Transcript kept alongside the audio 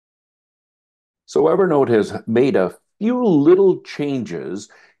So Evernote has made a few little changes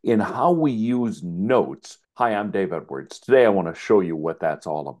in how we use notes. Hi, I'm Dave Edwards. Today I want to show you what that's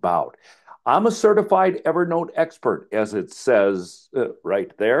all about. I'm a certified Evernote expert, as it says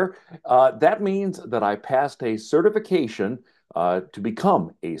right there. That means that I passed a certification to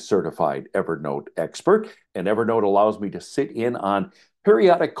become a certified Evernote expert, and Evernote allows me to sit in on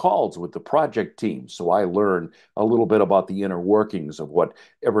periodic calls with the project team. So I learn a little bit about the inner workings of what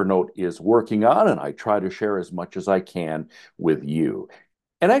Evernote is working on, and I try to share as much as I can with you.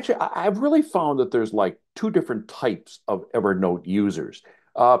 And actually, I've really found that there's like two different types of Evernote users.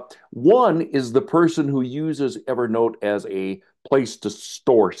 One is the person who uses Evernote as a place to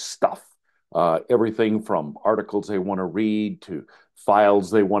store stuff, everything from articles they want to read to files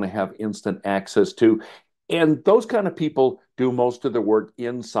they want to have instant access to. And those kind of people do most of the work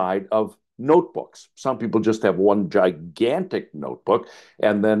inside of notebooks. Some people just have one gigantic notebook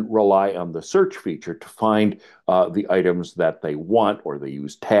and then rely on the search feature to find the items that they want, or they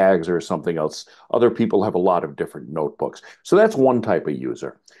use tags or something else. Other people have a lot of different notebooks. So that's one type of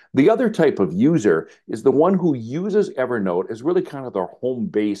user. The other type of user is the one who uses Evernote as really kind of their home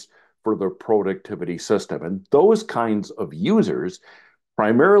base for their productivity system. And those kinds of users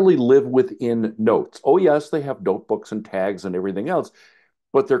primarily live within notes. Oh, yes, they have notebooks and tags and everything else,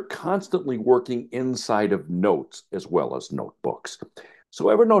 but they're constantly working inside of notes as well as notebooks. So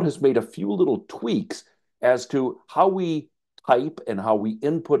Evernote has made a few little tweaks as to how we type and how we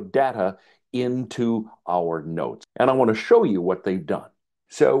input data into our notes. And I want to show you what they've done.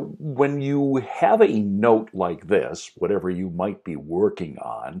 So when you have a note like this, whatever you might be working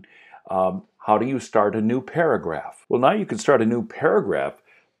on, how do you start a new paragraph? Well, now you can start a new paragraph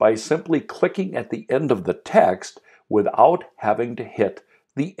by simply clicking at the end of the text without having to hit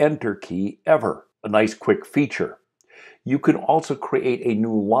the Enter key ever. A nice quick feature. You can also create a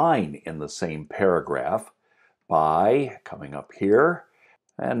new line in the same paragraph by coming up here,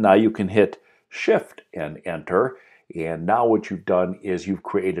 and now you can hit Shift and Enter. And now what you've done is you've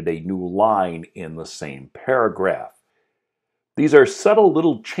created a new line in the same paragraph. These are subtle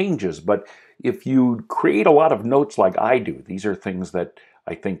little changes, but if you create a lot of notes like I do, these are things that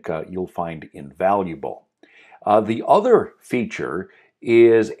I think you'll find invaluable. The other feature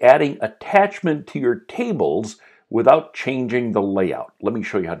is adding attachment to your tables without changing the layout. Let me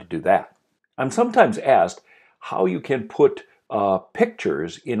show you how to do that. I'm sometimes asked how you can put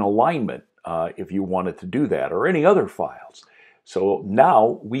pictures in alignment if you wanted to do that, or any other files. So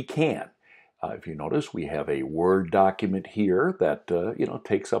now we can. If you notice, we have a Word document here that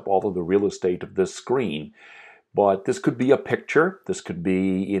takes up all of the real estate of this screen. But this could be a picture, this could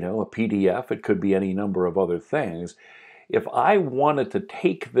be a PDF, it could be any number of other things. If I wanted to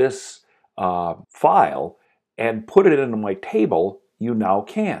take this file and put it into my table, you now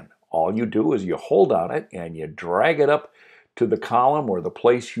can. All you do is you hold on it and you drag it up to the column or the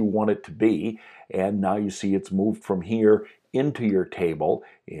place you want it to be, and now you see it's moved from here into your table.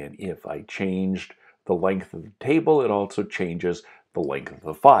 And if I changed the length of the table, it also changes the length of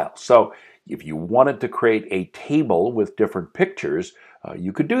the file. So if you wanted to create a table with different pictures,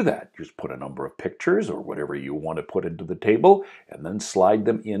 you could do that. Just put a number of pictures or whatever you want to put into the table, and then slide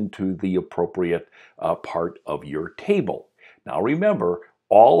them into the appropriate part of your table. Now remember,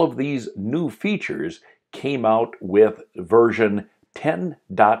 all of these new features came out with version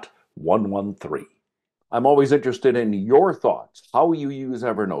 10.113. I'm always interested in your thoughts, how you use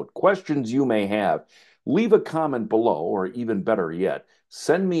Evernote, questions you may have. Leave a comment below, or even better yet,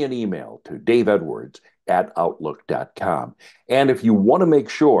 send me an email to daveedwards@outlook.com. And if you want to make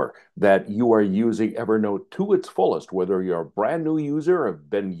sure that you are using Evernote to its fullest, whether you're a brand new user or have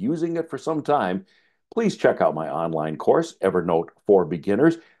been using it for some time, please check out my online course, Evernote for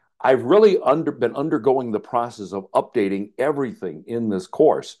Beginners. I've really been undergoing the process of updating everything in this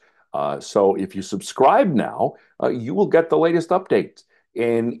course. So if you subscribe now, you will get the latest updates.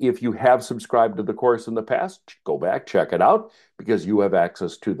 And if you have subscribed to the course in the past, go back, check it out, because you have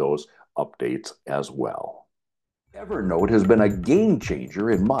access to those updates as well. Evernote has been a game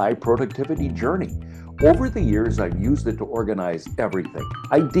changer in my productivity journey. Over the years, I've used it to organize everything: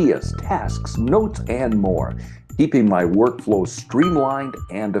 ideas, tasks, notes, and more, keeping my workflow streamlined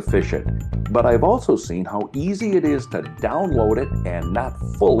and efficient. But I've also seen how easy it is to download it and not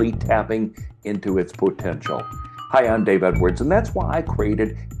fully tapping into its potential. Hi, I'm Dave Edwards, and that's why I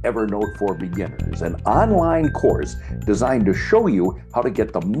created Evernote for Beginners, an online course designed to show you how to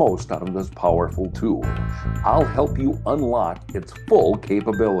get the most out of this powerful tool. I'll help you unlock its full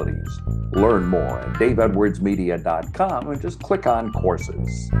capabilities. Learn more at daveedwardsmedia.com and just click on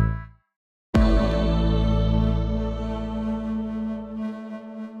courses.